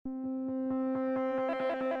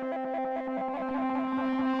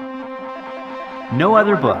No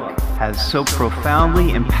other book has so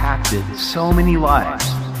profoundly impacted so many lives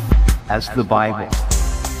as the Bible.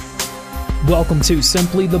 Welcome to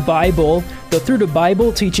Simply the Bible, the Through the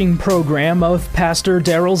Bible teaching program of Pastor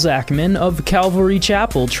Daryl Zachman of Calvary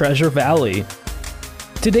Chapel, Treasure Valley.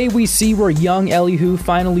 Today we see where young Elihu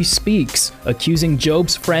finally speaks, accusing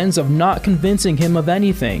Job's friends of not convincing him of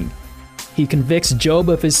anything. He convicts Job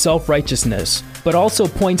of his self-righteousness, but also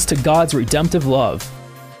points to God's redemptive love.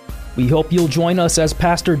 We hope you'll join us as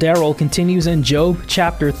Pastor Daryl continues in Job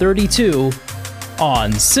chapter 32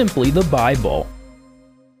 on Simply the Bible.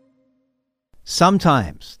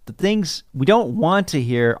 Sometimes the things we don't want to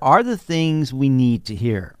hear are the things we need to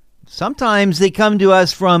hear. Sometimes they come to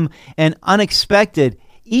us from an unexpected,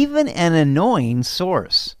 even an annoying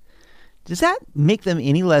source. Does that make them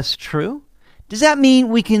any less true? Does that mean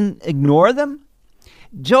we can ignore them?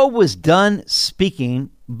 Job was done speaking,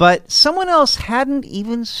 but someone else hadn't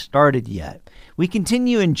even started yet. We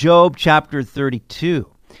continue in Job chapter 32.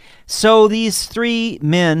 So these three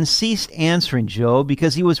men ceased answering Job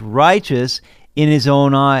because he was righteous in his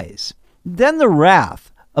own eyes. Then the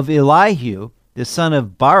wrath of Elihu, the son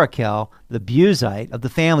of Barachel, the Buzite of the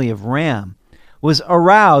family of Ram, was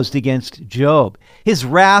aroused against Job. His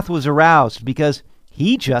wrath was aroused because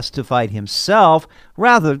he justified himself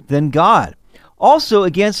rather than God. Also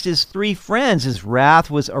against his three friends, his wrath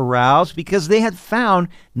was aroused because they had found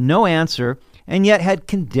no answer and yet had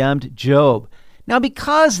condemned Job. Now,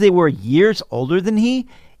 because they were years older than he,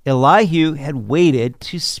 Elihu had waited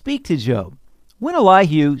to speak to Job. When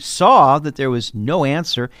Elihu saw that there was no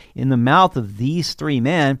answer in the mouth of these three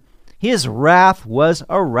men, his wrath was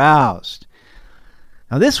aroused.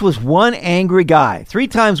 Now, this was one angry guy. 3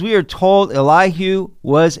 times we are told Elihu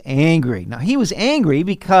was angry. Now, he was angry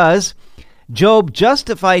because Job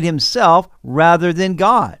justified himself rather than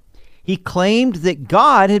God. He claimed that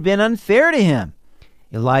God had been unfair to him.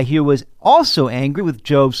 Elihu was also angry with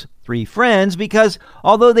Job's 3 friends because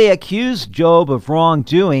although they accused Job of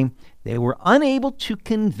wrongdoing, they were unable to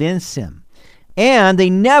convince him. And they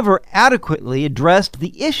never adequately addressed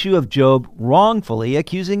the issue of Job wrongfully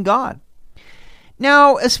accusing God.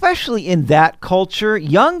 Now, especially in that culture,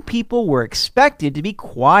 young people were expected to be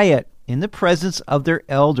quiet in the presence of their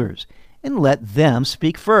elders and let them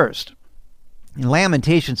speak first. In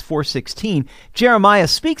Lamentations 4:16, Jeremiah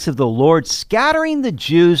speaks of the Lord scattering the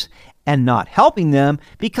Jews and not helping them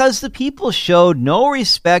because the people showed no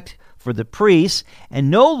respect for the priests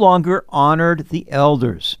and no longer honored the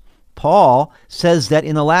elders. Paul says that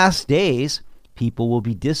in the last days, people will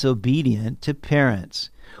be disobedient to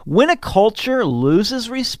parents. When a culture loses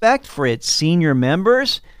respect for its senior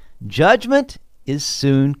members, judgment is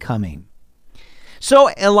soon coming. So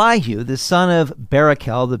Elihu, the son of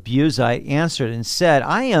Barachel the Buzite, answered and said,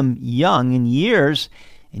 I am young in years,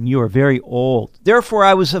 and you are very old. Therefore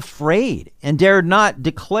I was afraid and dared not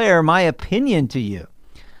declare my opinion to you.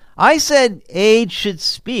 I said age should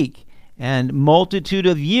speak, and multitude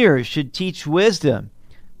of years should teach wisdom.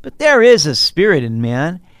 But there is a spirit in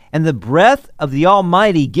man, and the breath of the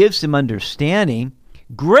Almighty gives him understanding.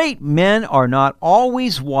 Great men are not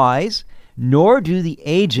always wise, nor do the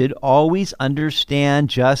aged always understand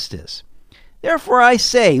justice. Therefore I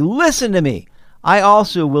say, listen to me. I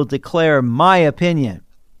also will declare my opinion.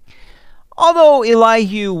 Although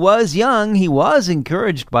Elihu was young, he was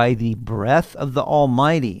encouraged by the breath of the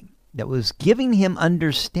Almighty that was giving him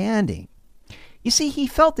understanding. You see, he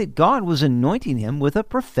felt that God was anointing him with a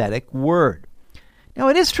prophetic word. Now,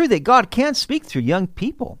 it is true that God can speak through young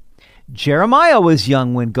people. Jeremiah was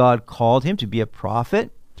young when God called him to be a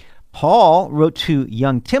prophet. Paul wrote to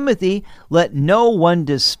young Timothy, let no one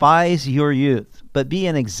despise your youth, but be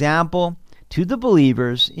an example to the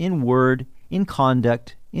believers in word, in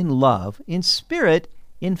conduct, in love, in spirit,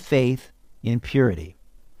 in faith, in purity.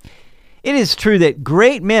 It is true that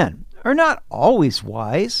great men are not always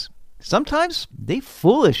wise. Sometimes they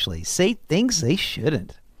foolishly say things they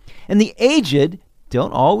shouldn't. And the aged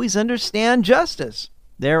don't always understand justice.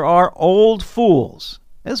 There are old fools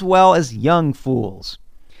as well as young fools.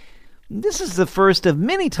 This is the first of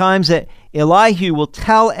many times that Elihu will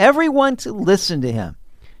tell everyone to listen to him.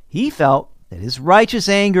 He felt that his righteous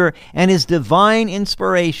anger and his divine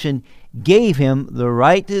inspiration gave him the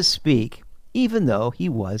right to speak, even though he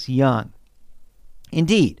was young.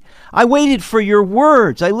 Indeed, I waited for your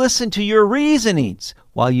words. I listened to your reasonings.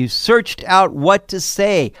 While you searched out what to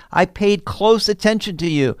say, I paid close attention to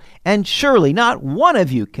you, and surely not one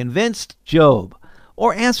of you convinced Job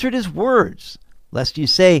or answered his words. Lest you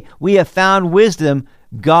say, we have found wisdom,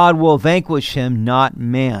 God will vanquish him, not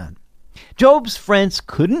man. Job's friends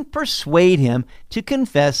couldn't persuade him to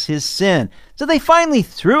confess his sin. So they finally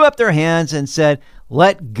threw up their hands and said,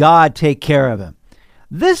 "Let God take care of him."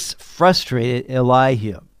 This frustrated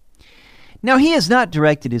Elihu. "Now he has not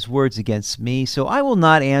directed his words against me, so I will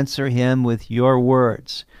not answer him with your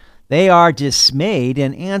words." They are dismayed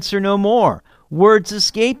and answer no more. Words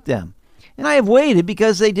escape them. And I have waited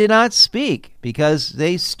because they did not speak, because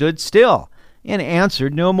they stood still and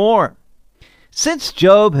answered no more. Since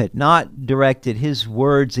Job had not directed his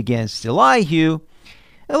words against Elihu,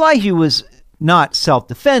 Elihu was not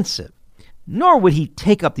self-defensive, nor would he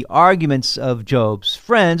take up the arguments of Job's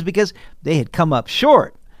friends because they had come up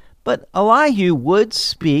short. But Elihu would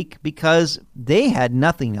speak because they had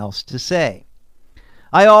nothing else to say.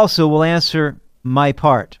 I also will answer my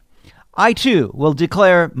part. I too will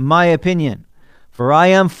declare my opinion. For I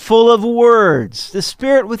am full of words. The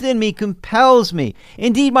spirit within me compels me.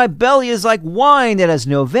 Indeed, my belly is like wine that has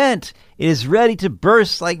no vent. It is ready to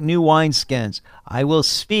burst like new wineskins. I will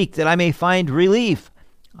speak that I may find relief.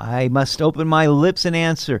 I must open my lips and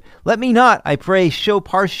answer. Let me not, I pray, show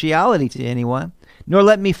partiality to anyone, nor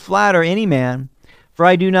let me flatter any man, for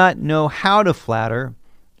I do not know how to flatter,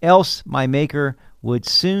 else my Maker would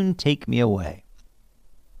soon take me away.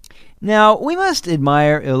 Now, we must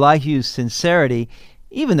admire Elihu's sincerity,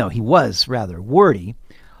 even though he was rather wordy.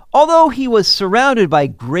 Although he was surrounded by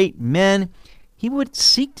great men, he would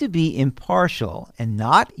seek to be impartial and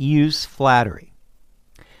not use flattery.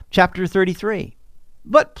 Chapter 33.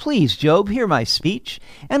 But please, Job, hear my speech,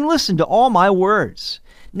 and listen to all my words.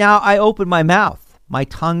 Now I open my mouth. My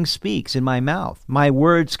tongue speaks in my mouth. My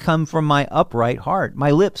words come from my upright heart. My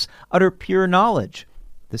lips utter pure knowledge.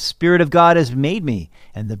 The Spirit of God has made me,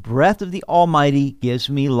 and the breath of the Almighty gives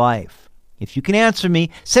me life. If you can answer me,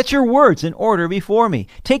 set your words in order before me.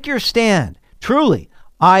 Take your stand. Truly,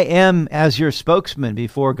 I am as your spokesman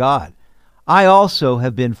before God. I also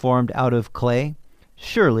have been formed out of clay.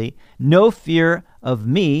 Surely no fear of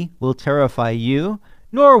me will terrify you,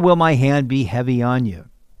 nor will my hand be heavy on you.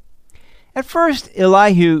 At first,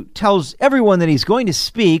 Elihu tells everyone that he's going to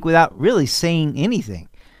speak without really saying anything.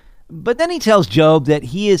 But then he tells Job that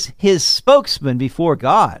he is his spokesman before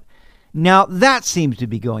God. Now, that seems to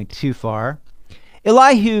be going too far.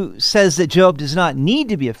 Elihu says that Job does not need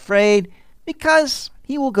to be afraid because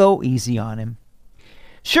he will go easy on him.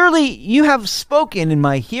 Surely you have spoken in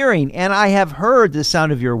my hearing, and I have heard the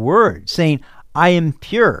sound of your word, saying, I am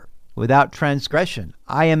pure, without transgression.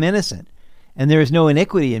 I am innocent, and there is no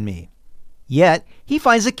iniquity in me. Yet he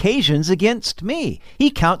finds occasions against me. He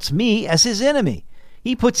counts me as his enemy.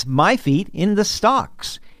 He puts my feet in the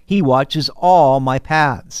stocks. He watches all my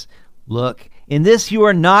paths. Look, in this you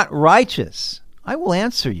are not righteous. I will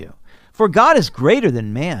answer you. For God is greater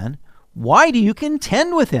than man. Why do you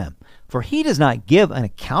contend with him? For he does not give an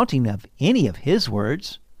accounting of any of his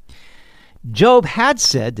words. Job had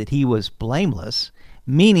said that he was blameless,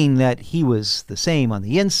 meaning that he was the same on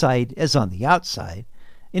the inside as on the outside.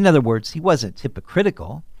 In other words, he wasn't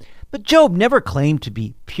hypocritical. But Job never claimed to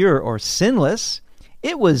be pure or sinless.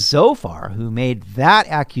 It was Zophar who made that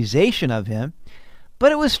accusation of him.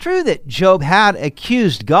 But it was true that Job had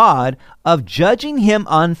accused God of judging him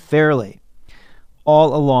unfairly.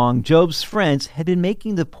 All along, Job's friends had been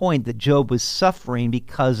making the point that Job was suffering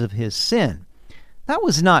because of his sin. That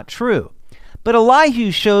was not true. But Elihu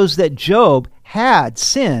shows that Job had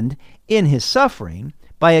sinned in his suffering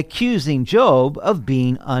by accusing Job of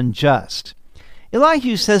being unjust.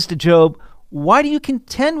 Elihu says to Job, why do you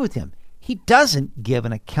contend with him? He doesn't give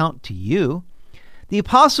an account to you. The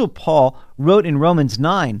Apostle Paul wrote in Romans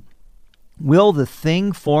 9, will the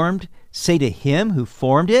thing formed say to him who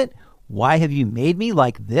formed it, why have you made me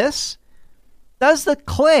like this? Does the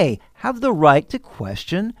clay have the right to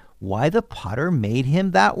question why the potter made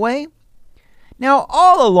him that way? Now,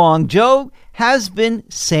 all along, Job has been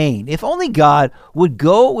saying, if only God would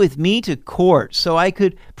go with me to court so I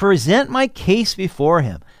could present my case before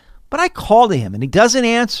him. But I call to him and he doesn't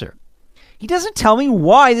answer. He doesn't tell me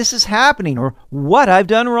why this is happening or what I've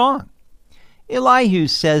done wrong. Elihu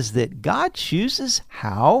says that God chooses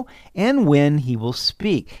how and when he will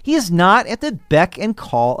speak. He is not at the beck and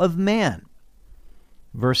call of man.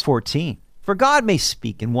 Verse 14, for God may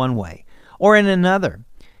speak in one way or in another,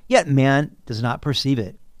 yet man does not perceive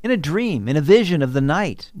it. In a dream, in a vision of the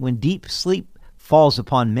night, when deep sleep falls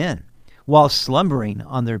upon men, while slumbering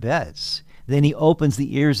on their beds, then he opens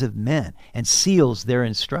the ears of men and seals their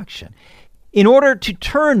instruction. In order to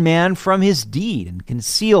turn man from his deed and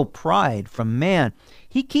conceal pride from man,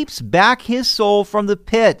 he keeps back his soul from the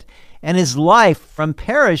pit and his life from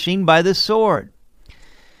perishing by the sword.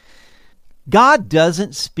 God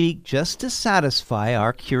doesn't speak just to satisfy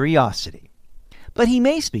our curiosity. But he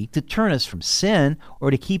may speak to turn us from sin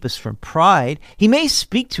or to keep us from pride. He may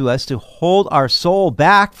speak to us to hold our soul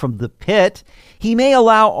back from the pit. He may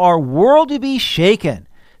allow our world to be shaken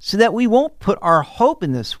so that we won't put our hope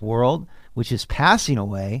in this world, which is passing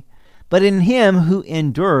away, but in him who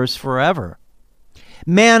endures forever.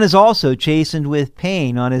 Man is also chastened with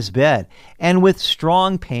pain on his bed, and with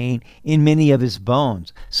strong pain in many of his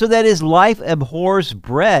bones, so that his life abhors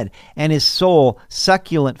bread, and his soul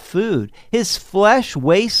succulent food. His flesh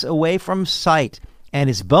wastes away from sight, and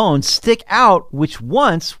his bones stick out which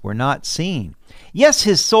once were not seen. Yes,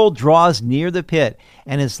 his soul draws near the pit,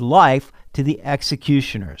 and his life to the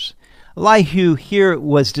executioners. Elihu here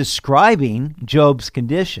was describing Job's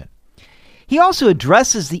condition. He also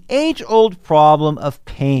addresses the age-old problem of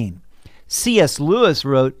pain. C.S. Lewis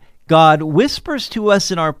wrote, God whispers to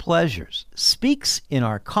us in our pleasures, speaks in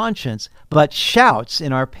our conscience, but shouts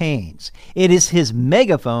in our pains. It is his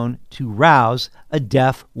megaphone to rouse a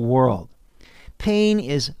deaf world. Pain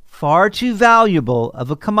is far too valuable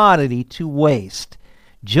of a commodity to waste.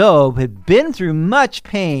 Job had been through much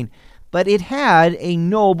pain, but it had a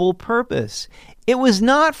noble purpose. It was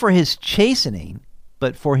not for his chastening,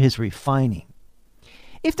 but for his refining.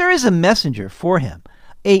 If there is a messenger for him,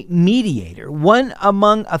 a mediator, one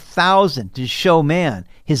among 1,000 to show man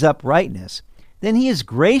his uprightness, then he is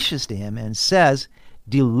gracious to him and says,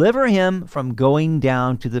 deliver him from going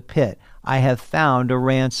down to the pit. I have found a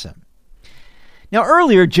ransom. Now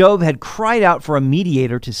earlier, Job had cried out for a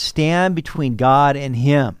mediator to stand between God and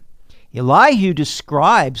him. Elihu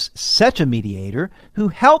describes such a mediator who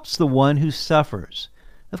helps the one who suffers.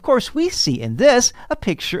 Of course, we see in this a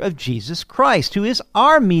picture of Jesus Christ, who is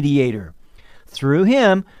our mediator. Through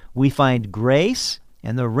him, we find grace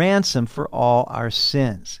and the ransom for all our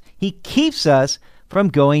sins. He keeps us from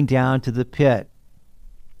going down to the pit.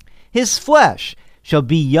 His flesh shall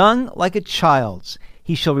be young like a child's.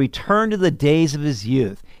 He shall return to the days of his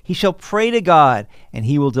youth. He shall pray to God, and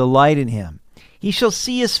he will delight in him. He shall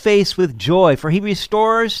see his face with joy, for he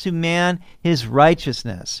restores to man his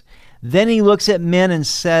righteousness. Then he looks at men and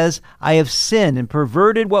says, I have sinned and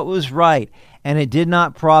perverted what was right, and it did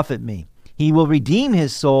not profit me. He will redeem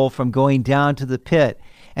his soul from going down to the pit,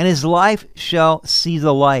 and his life shall see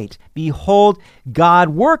the light. Behold, God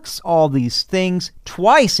works all these things,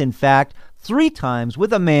 twice in fact, 3 times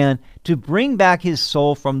with a man, to bring back his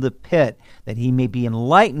soul from the pit, that he may be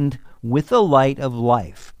enlightened with the light of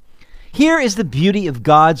life. Here is the beauty of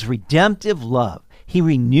God's redemptive love. He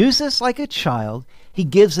renews us like a child. He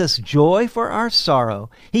gives us joy for our sorrow.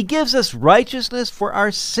 He gives us righteousness for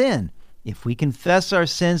our sin. If we confess our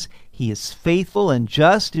sins, he is faithful and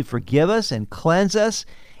just to forgive us and cleanse us,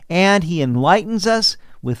 and he enlightens us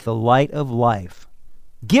with the light of life.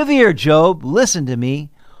 Give ear, Job, listen to me.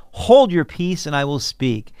 Hold your peace, and I will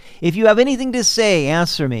speak. If you have anything to say,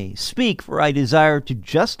 answer me. Speak, for I desire to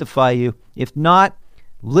justify you. If not,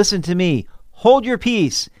 listen to me. Hold your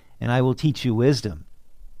peace, and I will teach you wisdom.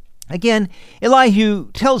 Again,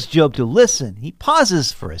 Elihu tells Job to listen. He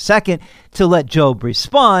pauses for a second to let Job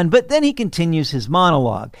respond, but then he continues his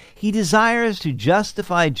monologue. He desires to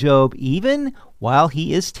justify Job even while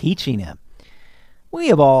he is teaching him. We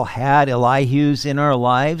have all had Elihus in our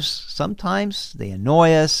lives. Sometimes they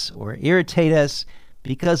annoy us or irritate us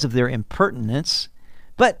because of their impertinence.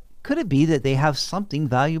 But could it be that they have something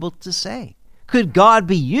valuable to say? Could God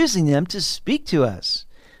be using them to speak to us?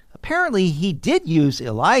 Apparently, he did use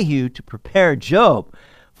Elihu to prepare Job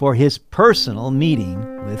for his personal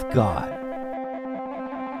meeting with God.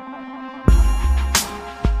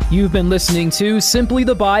 You've been listening to Simply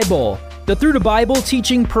the Bible, the Through the Bible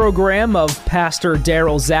teaching program of Pastor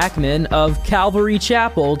Daryl Zachman of Calvary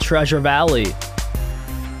Chapel, Treasure Valley.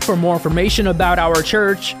 For more information about our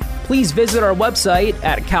church, please visit our website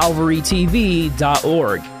at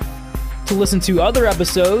calvarytv.org. To listen to other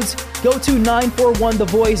episodes, go to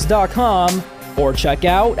 941thevoice.com or check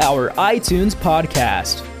out our iTunes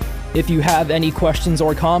podcast. If you have any questions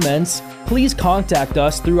or comments, please contact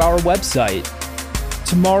us through our website.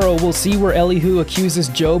 Tomorrow we'll see where Elihu accuses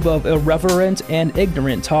Job of irreverent and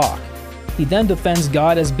ignorant talk. He then defends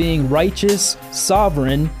God as being righteous,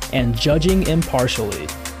 sovereign, and judging impartially.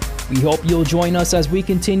 We hope you'll join us as we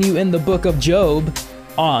continue in the book of Job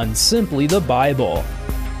on Simply the Bible.